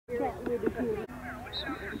Good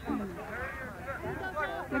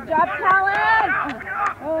job, Colin!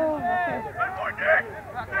 Oh, okay.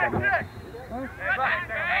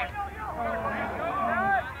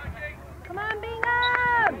 Come on,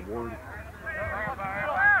 Bingham!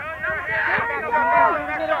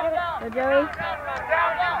 Go, Joey.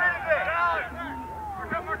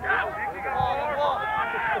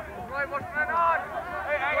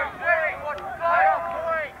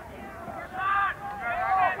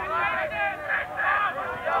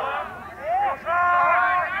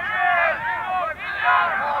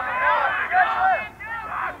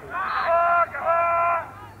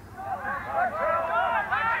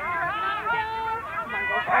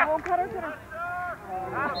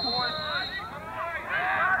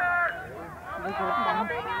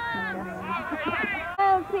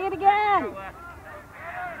 Oh, see it again.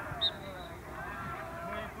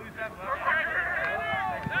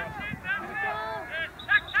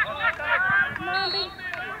 Come on, B.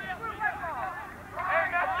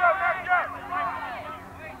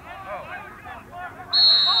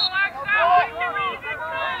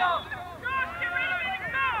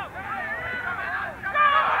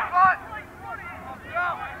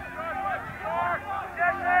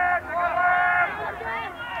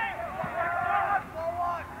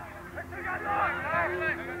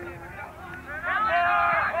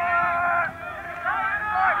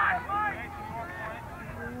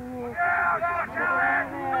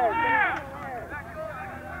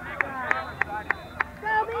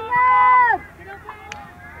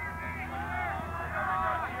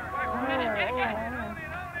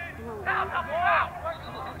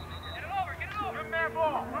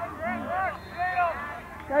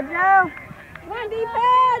 Go, Joe! Come on,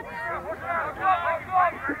 defense!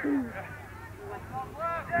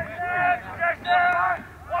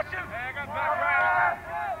 Watch him! I got back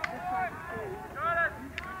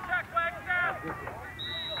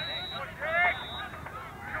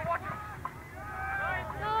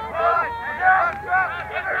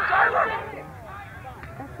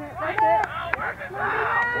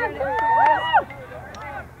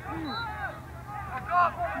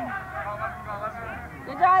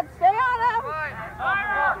Good job, stay on him!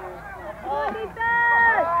 Come on, defense!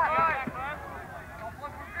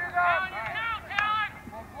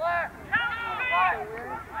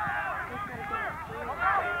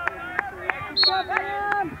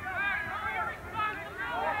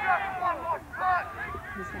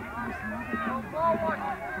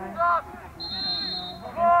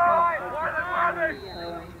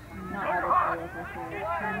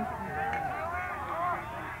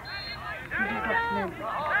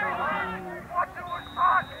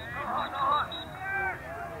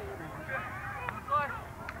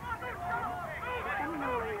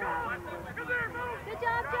 Good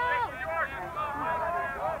job, Joe!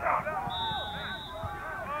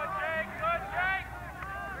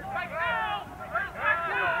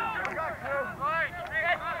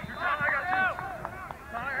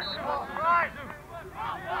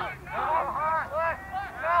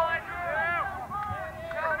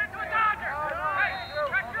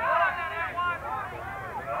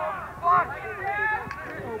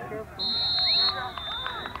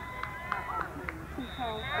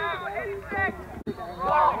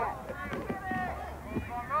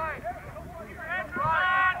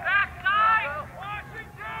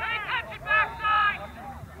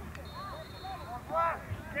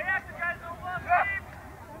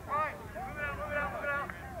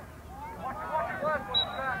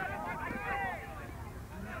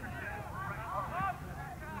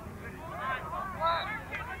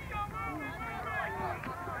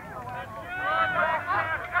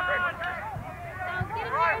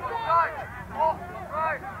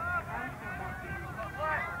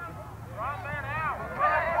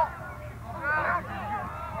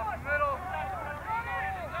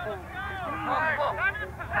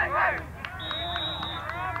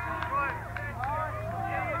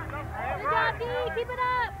 Keep it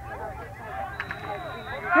up!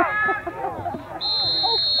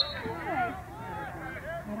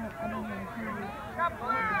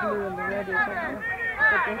 Blue and the red is over.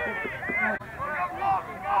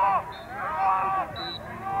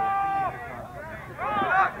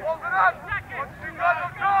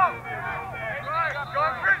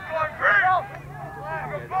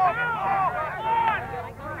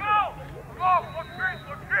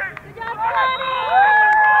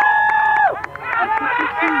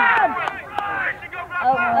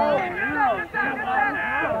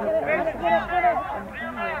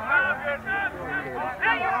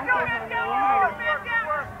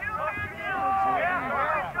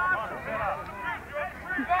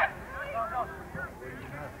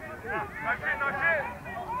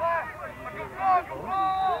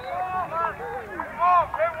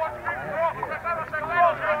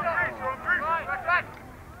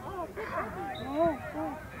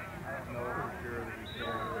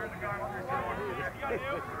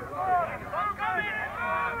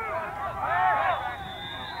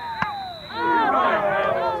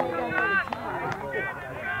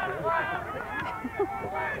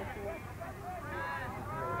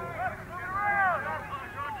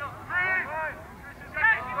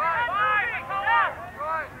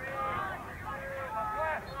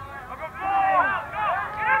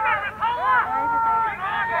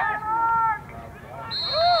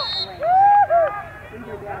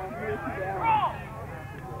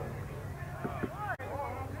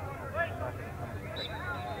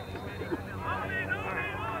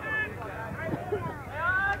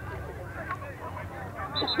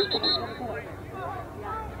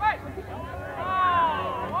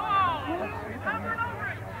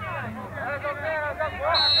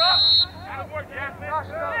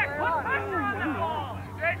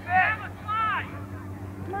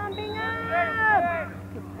 Come on, Bingham!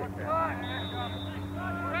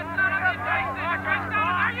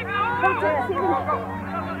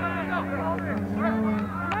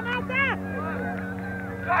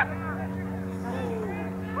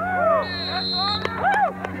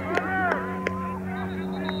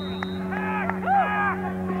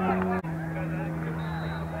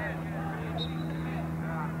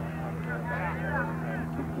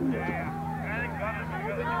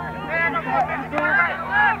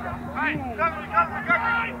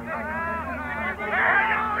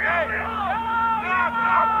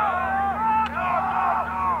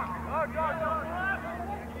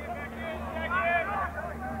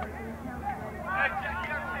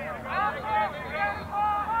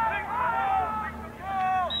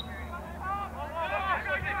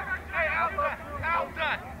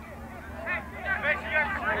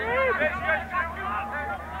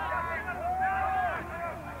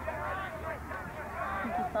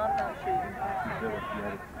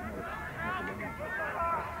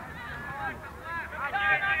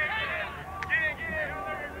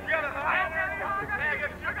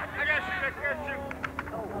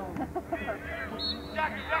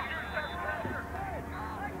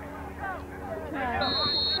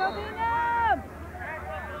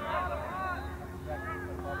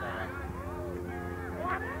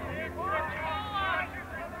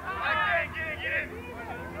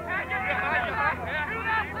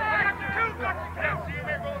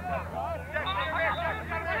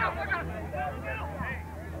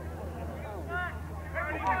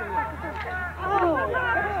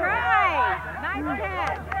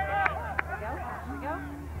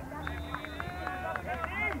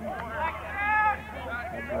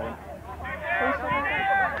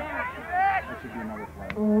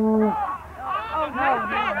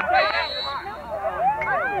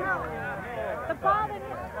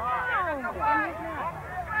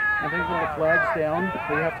 I think when the flag's down,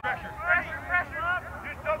 we have to...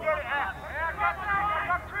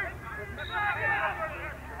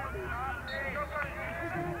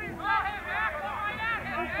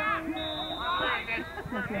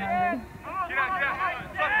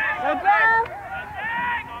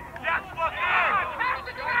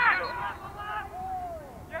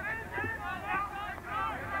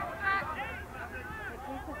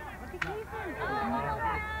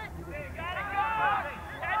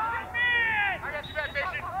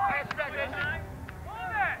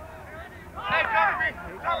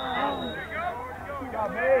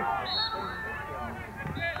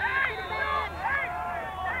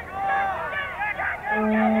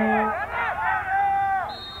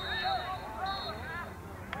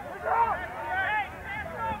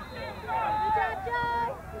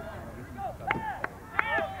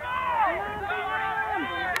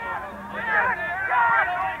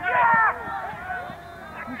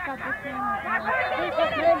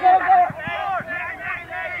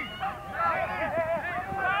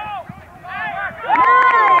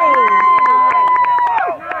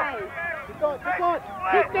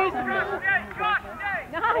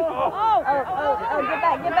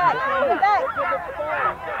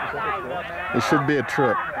 It should be a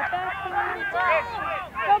trip.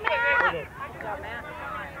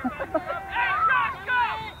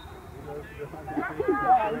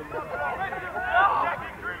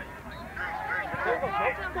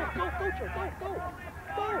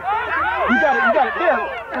 You got it, yeah.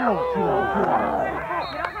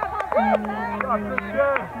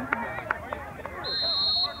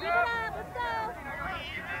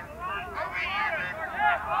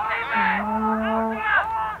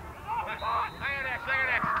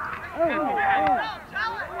 Oh, Good job.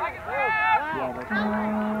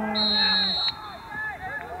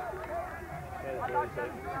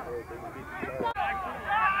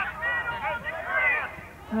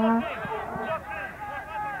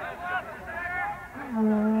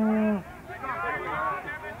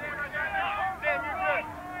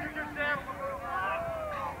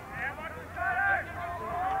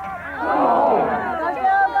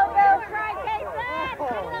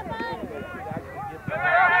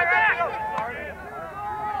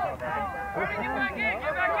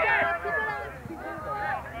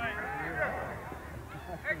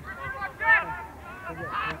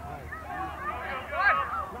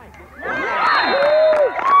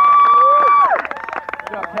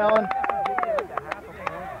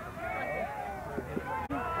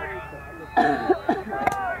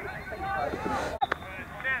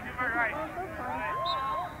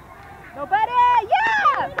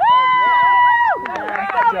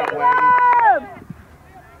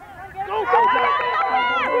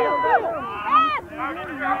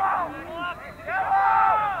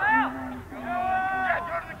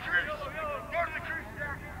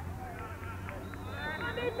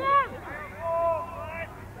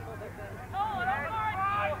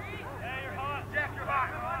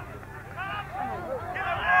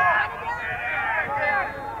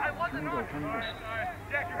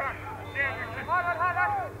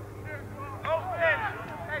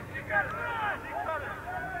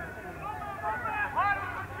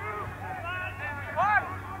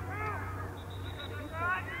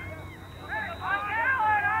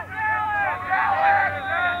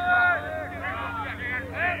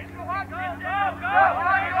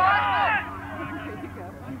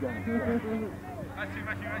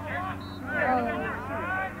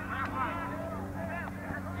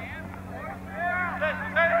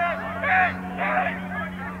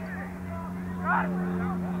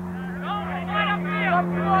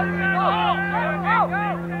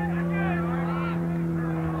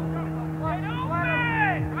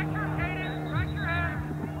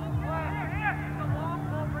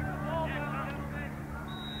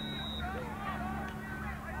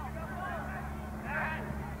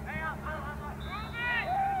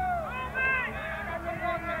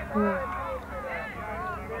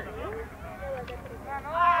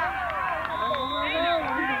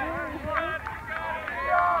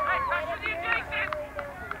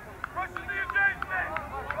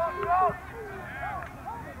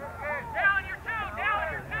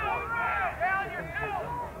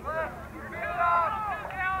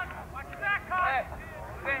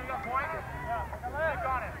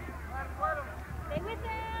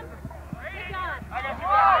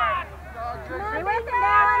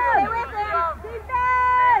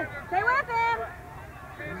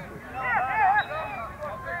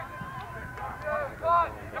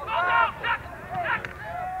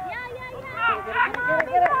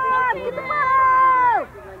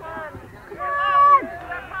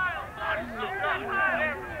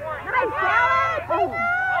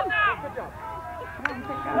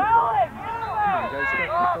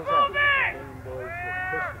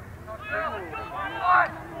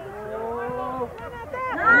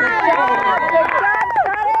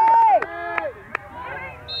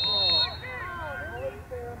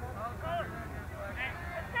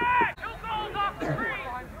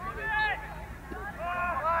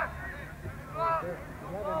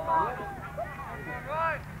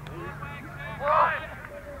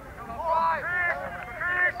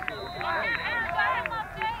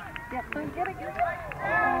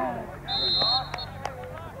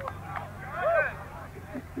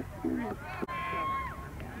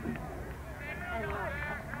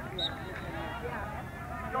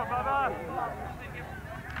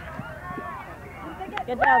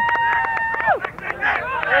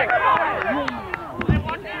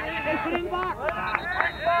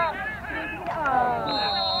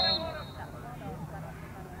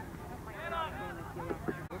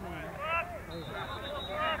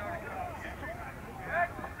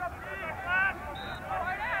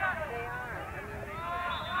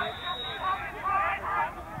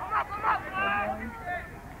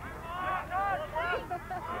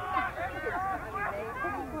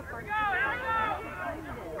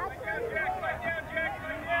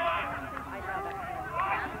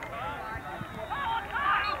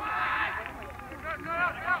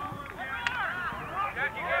 Go!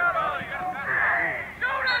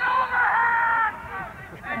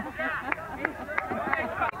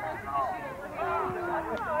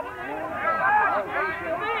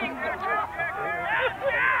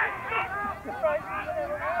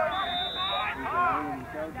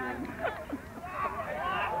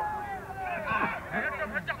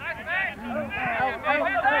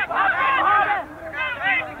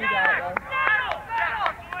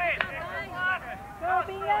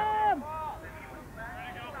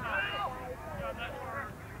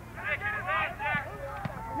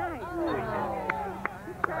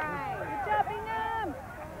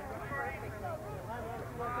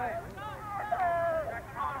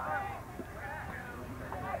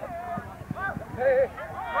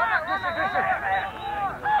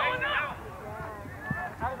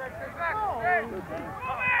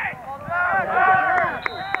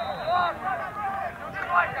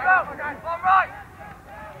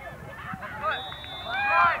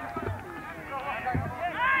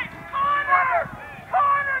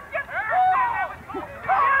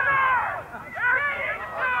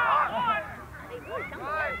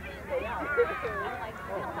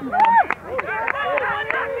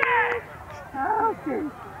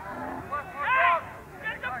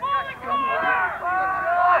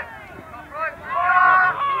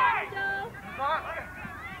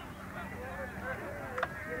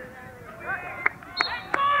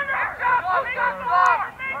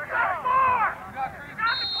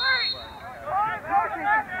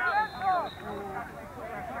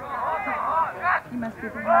 You must be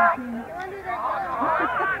from my team.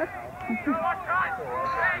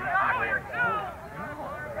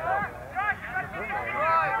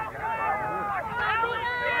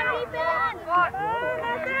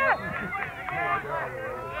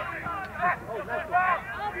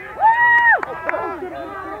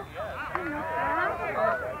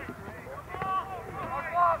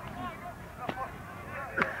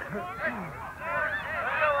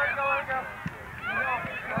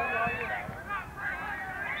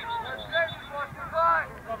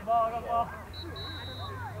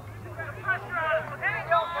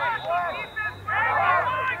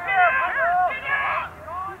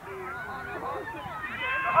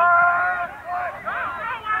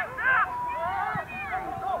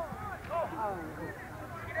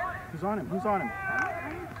 Who's on him? Who's on him?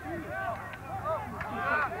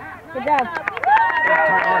 Good job.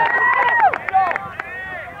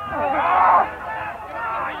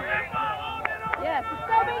 Yes, let's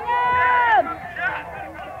go Bingham!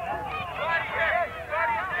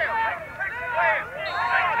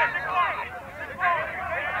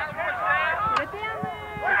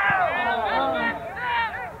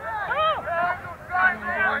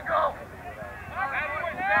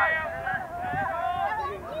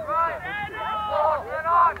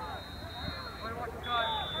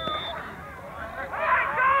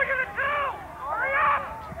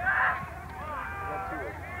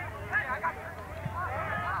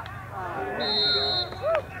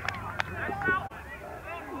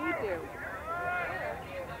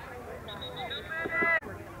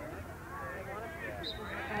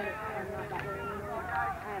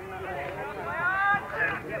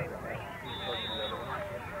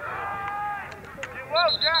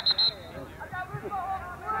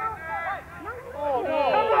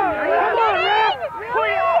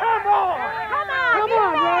 Get it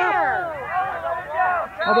down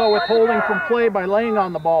How about withholding from play by laying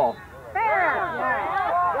on the ball? Fair!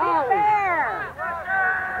 Yeah. Fair!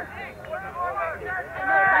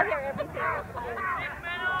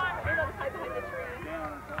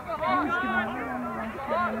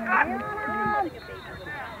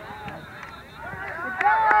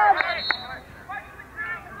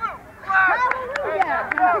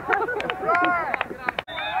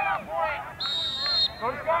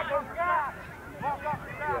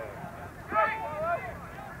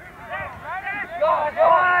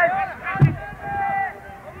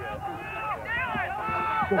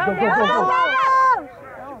 Go, go, go, go, go.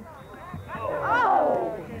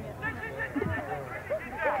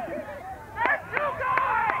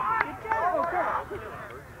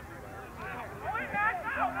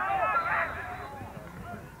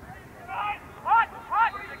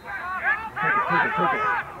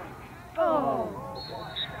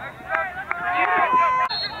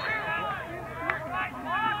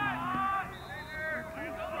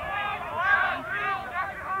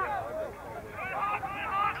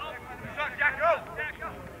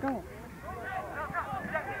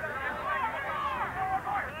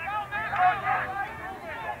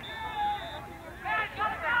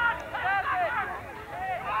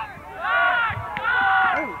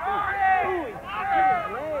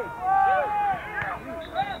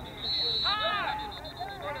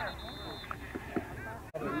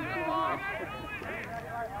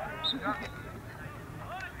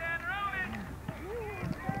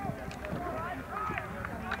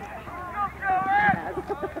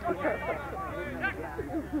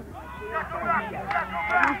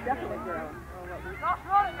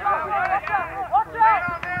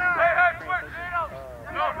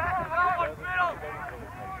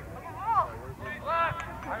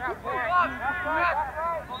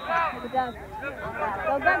 Good job.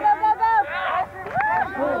 Go, go, go, go, go!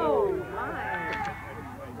 Oh, my.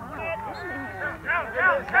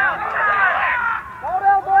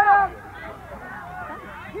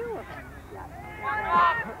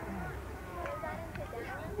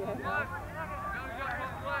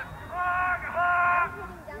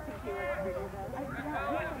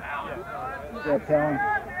 Good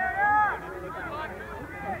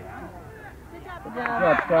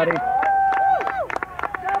job, Scotty.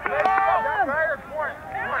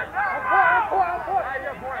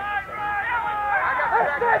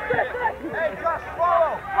 Hey, just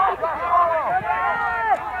follow! Just follow!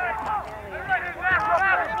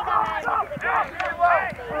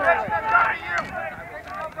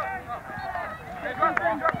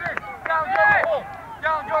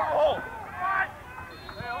 Down, go to the hole!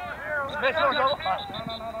 Miss, go!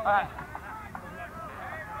 Alright.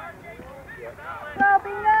 Go,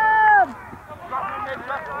 Bingham! Drop it, Nick,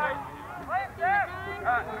 drop it, Nick.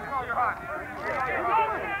 Alright, you're hot.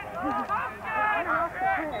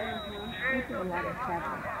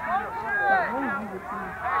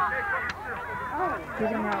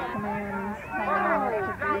 Giving out commands, telling them what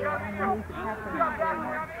to do, and who's the captain.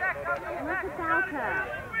 And look at Alta.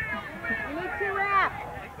 We need 2 reps.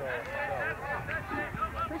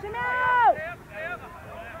 Push him out!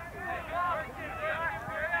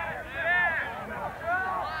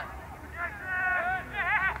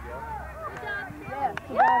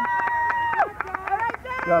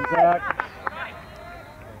 Good job, Zach.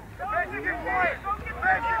 Mason, get point!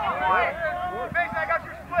 Mason, I got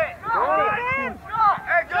your split!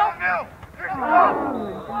 Hey, go, Mill! Here's your ball!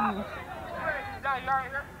 Down, you alright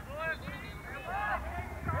here?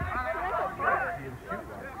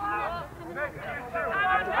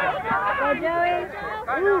 Go, Joey.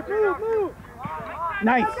 Move!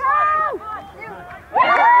 Nice.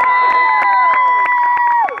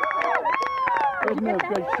 Good move,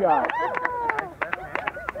 good shot.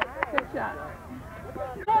 Good shot.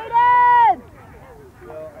 Hayden!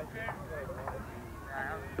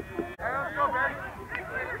 Hey, let's go, Barry.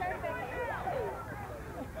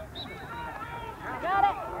 Got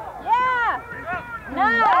it. Yeah!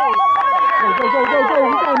 Nice! Go.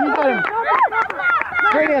 You got him.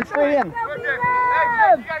 Straight in. Good, Jake. Hey,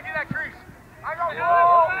 Jake, you gotta get that crease. I go,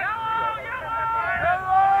 whoa!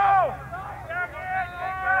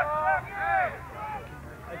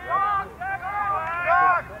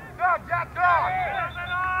 Dog, Jack, dog!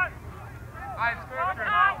 Alright, square the green.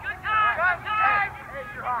 Hey,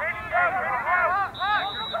 you're hot.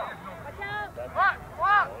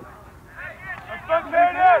 Let's go,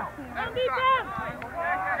 Jaden! Don't beat them!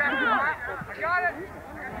 I got it!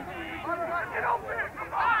 Get open!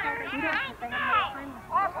 Come on!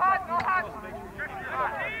 Off hot, no hot!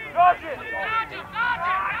 Dodge it!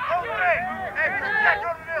 Over it! Hey, Jack, go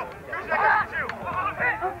to the middle! Here's that guy for 2.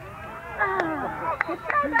 Good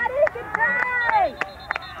try, buddy! Good try!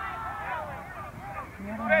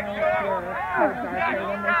 Make sure!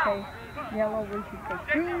 When they say yellow, we should say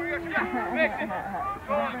green.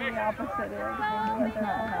 Whatever the opposite is.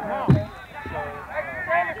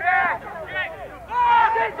 Bring it back!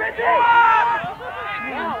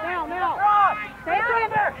 Now. Stay on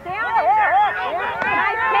it! Stay on it!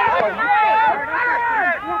 Nice catch!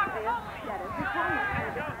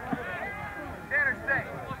 Tanner, stay.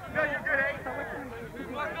 No, you're good, eh?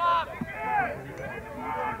 Look up!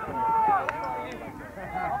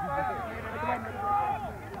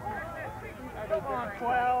 Come on,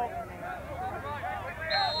 12.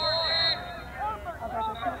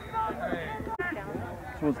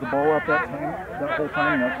 So was the ball up that time? That whole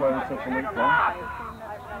time? That's why it was such a late ball?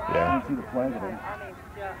 Yeah. I didn't see the flag at all.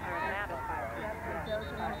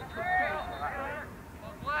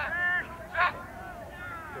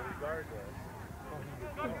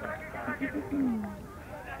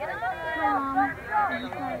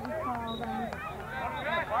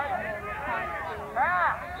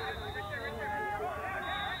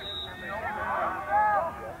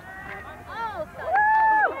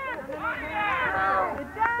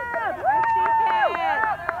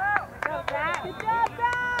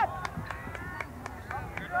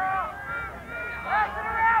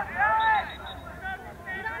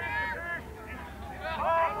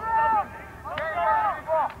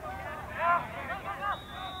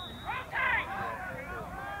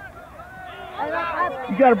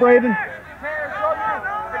 You got it, Braden. Tanner, show you.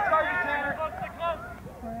 They show you, Tanner.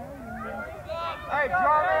 Hey,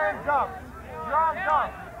 draw there and jump. Draw and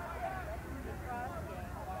jump.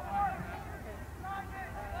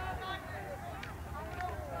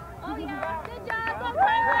 Good job, Good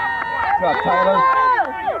job, Tyler.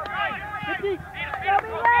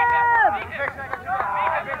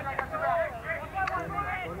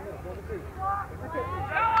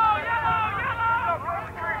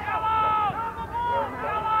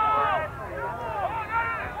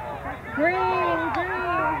 Green.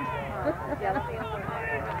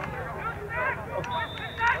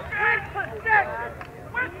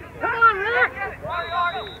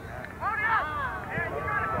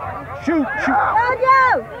 Shoot! shoot, shoot. Go,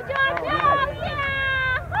 Joe! Good job, Joe!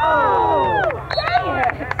 Yeah! Oh! Dang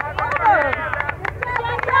it!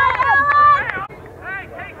 Good job, Hey,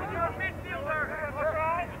 Casey, you're a midfielder. That's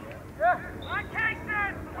right. Hi, Casey.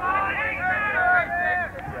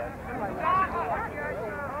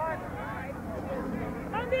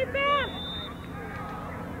 On defense!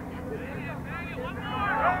 One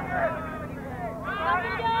more.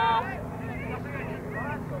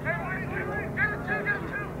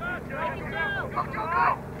 Go, go,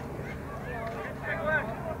 go!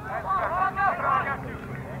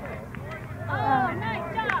 Oh, nice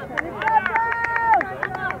job!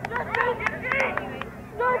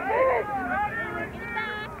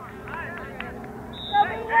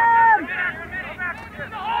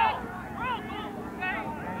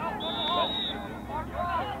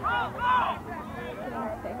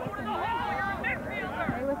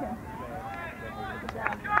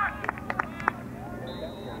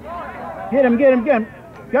 Get him, get him, get him.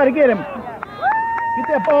 Gotta get him. Get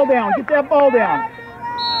that ball down, get that ball down.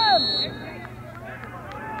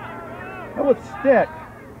 That was stick.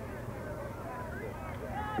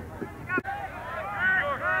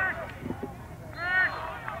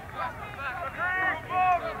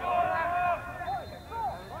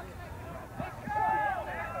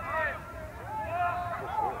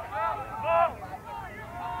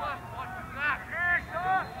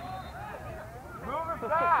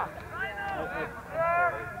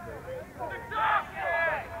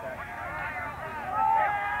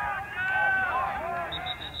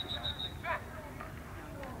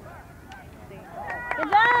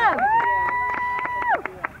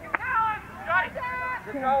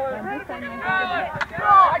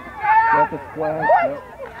 Got the flag. Yep.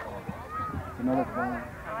 Another flag.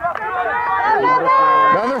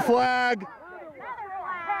 Another flag.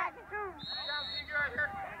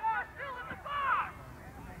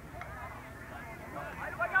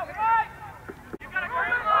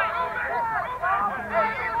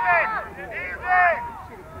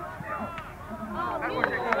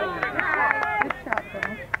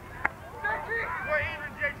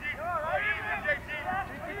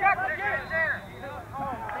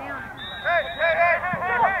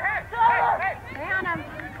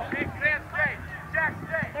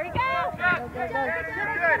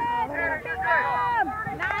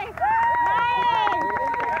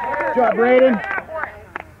 Good job, Braden.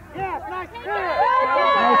 Yeah, nice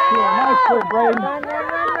Nice clear, Braden. Run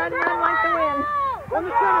like the wind. On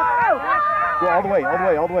the center. Go all the way, all the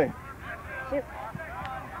way, all the way. Shoot.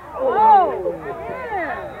 Oh!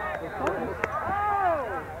 Yeah.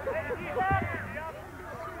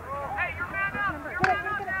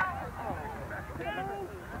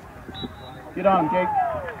 Get on him, Jake.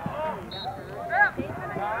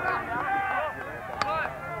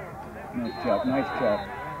 Nice job, nice job.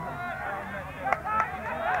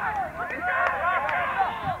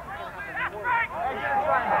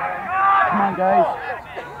 Come on, guys.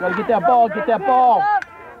 Gotta get that ball, get that ball.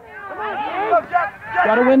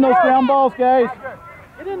 Gotta win those ground balls, guys.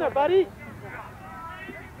 Get in there, buddy.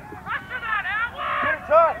 Get it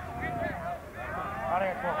touch.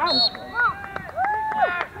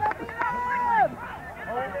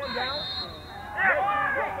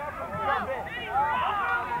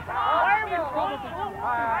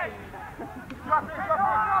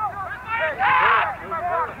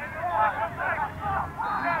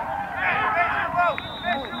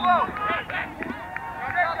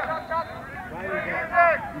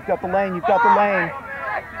 You've got the lane, you've got the lane.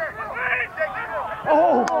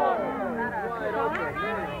 Oh!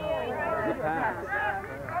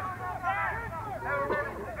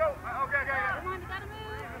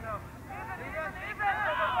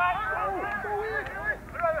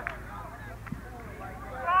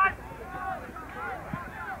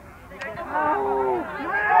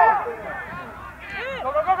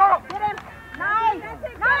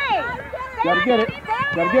 Gotta get it.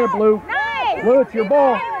 Gotta get it, Blue. Nice. Blue, it's your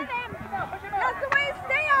ball. That's the way to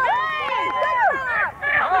stay on it. Good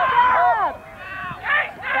job.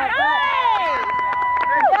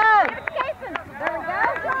 Good job. Jason. There we go.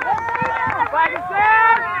 Flag is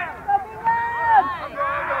set.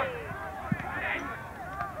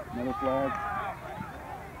 Another flag.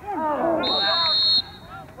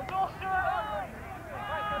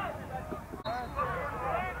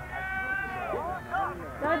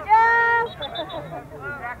 Good job.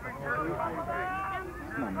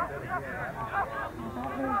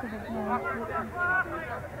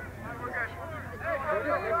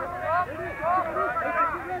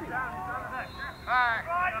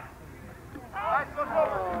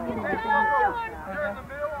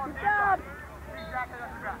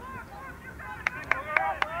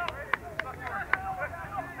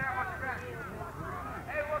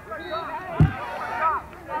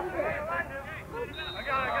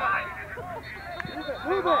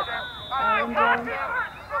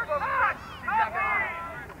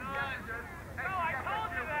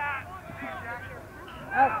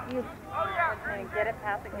 Get it,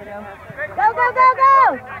 pass it, get it. Go, go, go,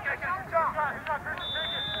 go!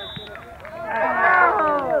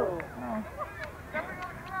 Oh.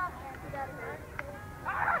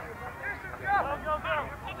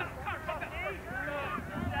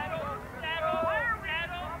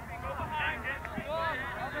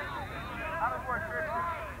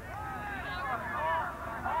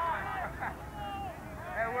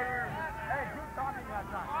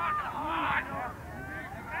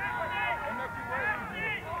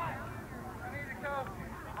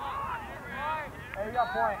 Hey, you got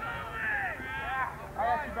a point. I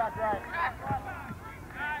got you back right.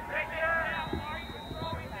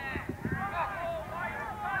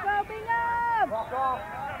 Go, Bingham! Walk off.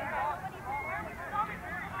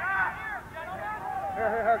 Here,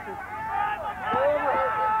 Hurst. Go over.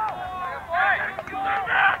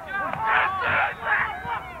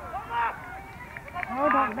 Oh,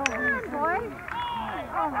 don't, boy.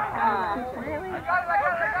 Oh, my God. Really? I got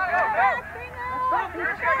it.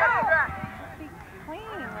 Clean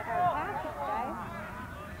with our passes, guys.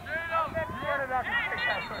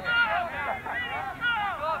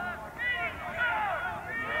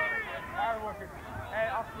 Hey,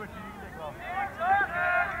 I'll switch you. You take off.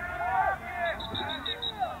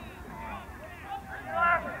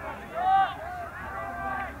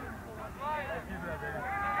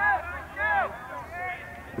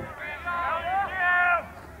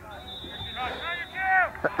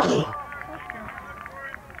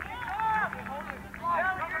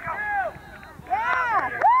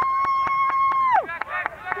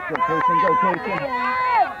 Go, Casey, go, Casey.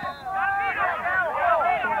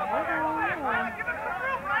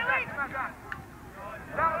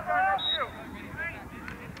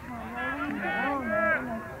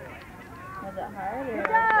 Was it hard? Good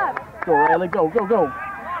job! Go, Riley, go, go, go. Go,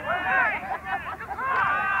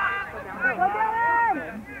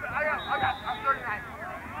 Dylan! I'm 39.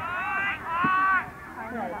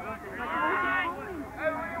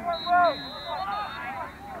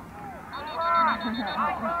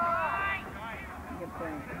 Good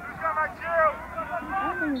point. Come on, I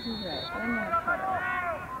think this is right. I'm going to cut it.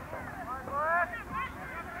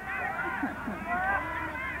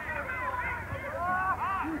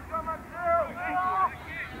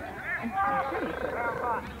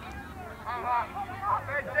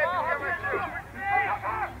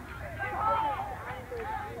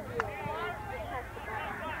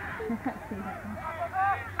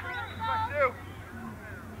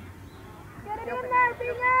 Get it in there,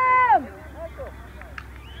 Bingham!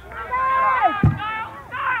 Guys!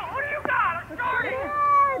 What do you got? I'm starting!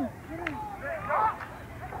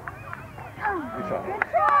 Good shot. Good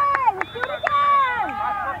try! Let's do it again!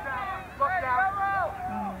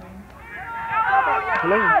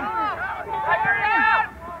 Hello.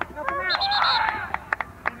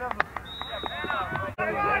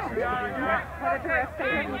 What did the rest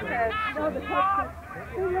say when he said, no, the coach said,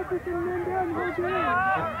 hey, look, we can run down, go down.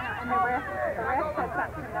 And the rest said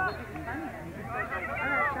something that was even funnier.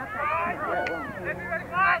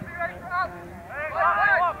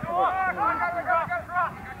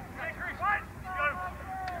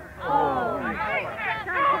 Oh,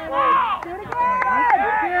 do it again!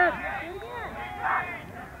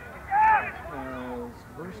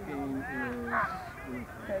 First game is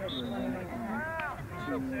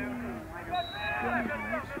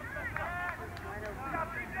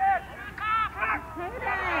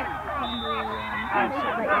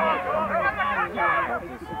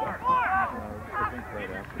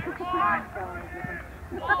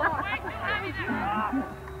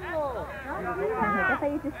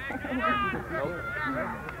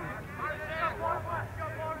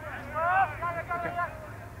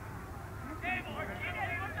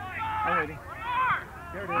Alrighty.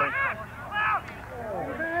 There it is.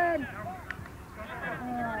 Good.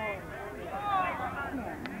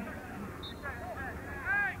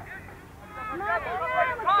 Come on,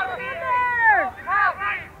 Bingham, let's get it in there!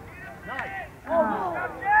 Nice. Oh,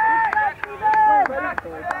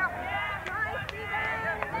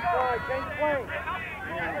 Change the plane.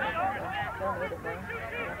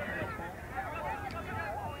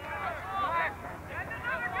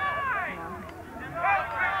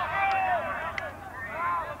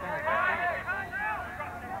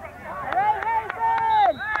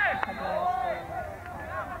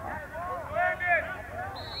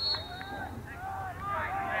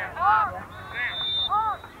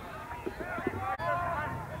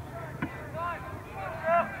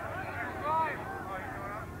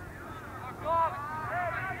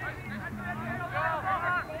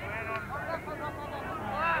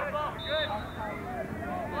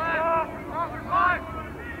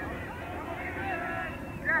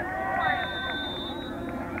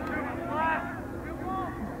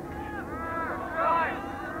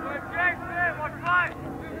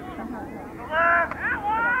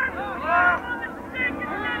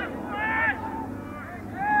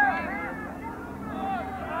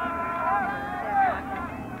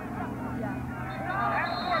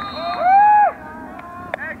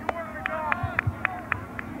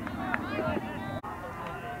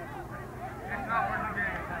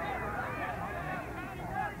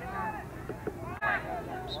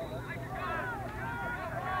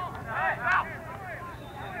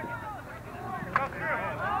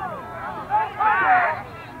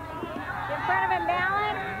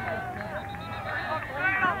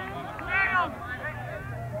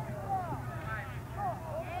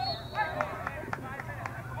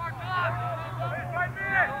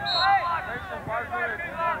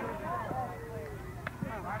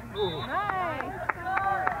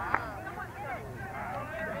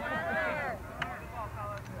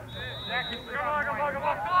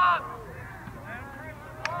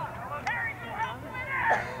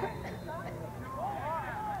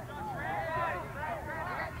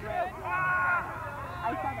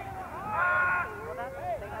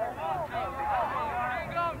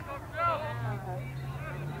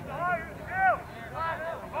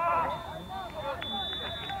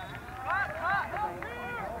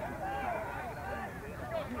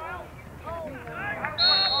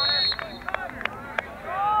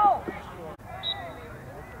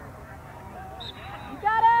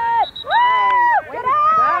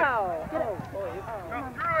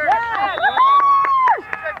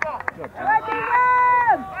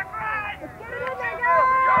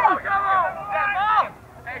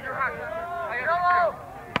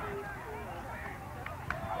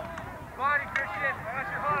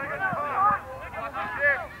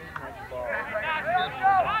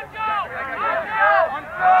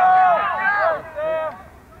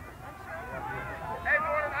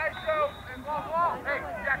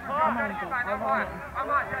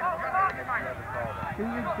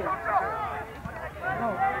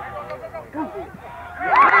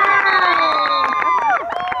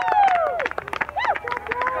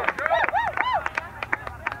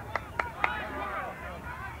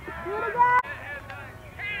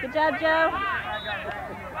 Good job, Joe.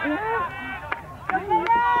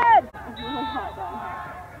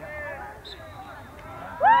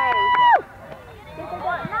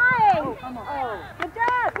 Good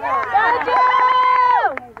job. Go,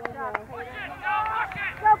 Joe.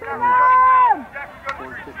 Go, Bingham. Go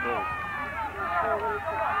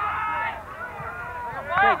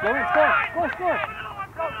in, score. Score.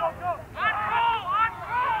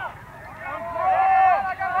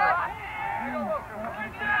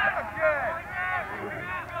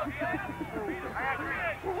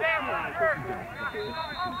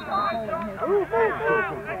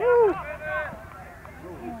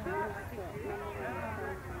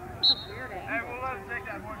 Hey, we'll let him take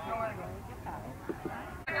that one. No angle.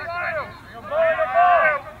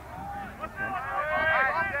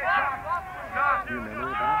 Do you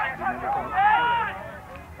remember that?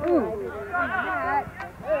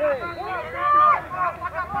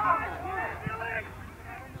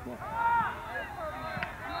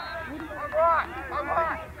 I'm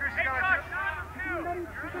hot. Chris, you gotta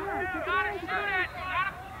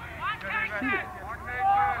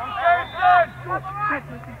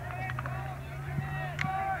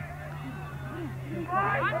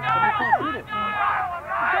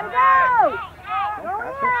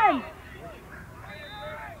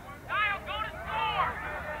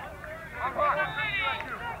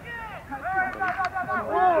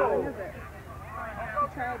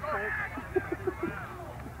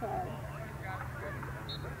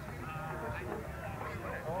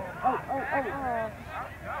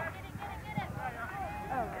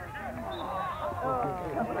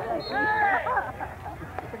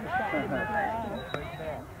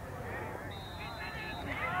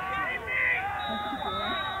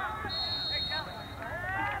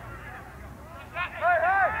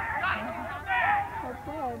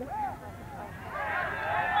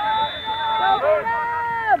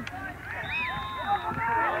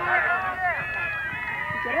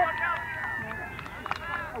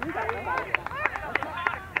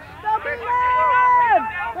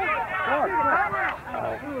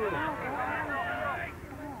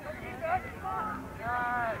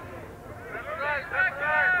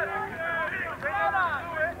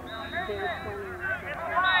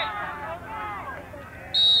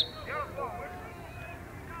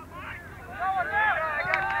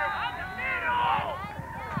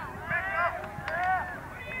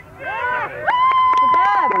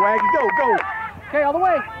Go. Okay, all the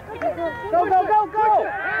way. Go.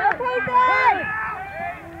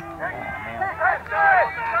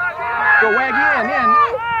 Go, Waggy in.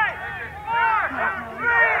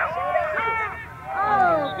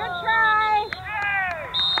 Oh, good try.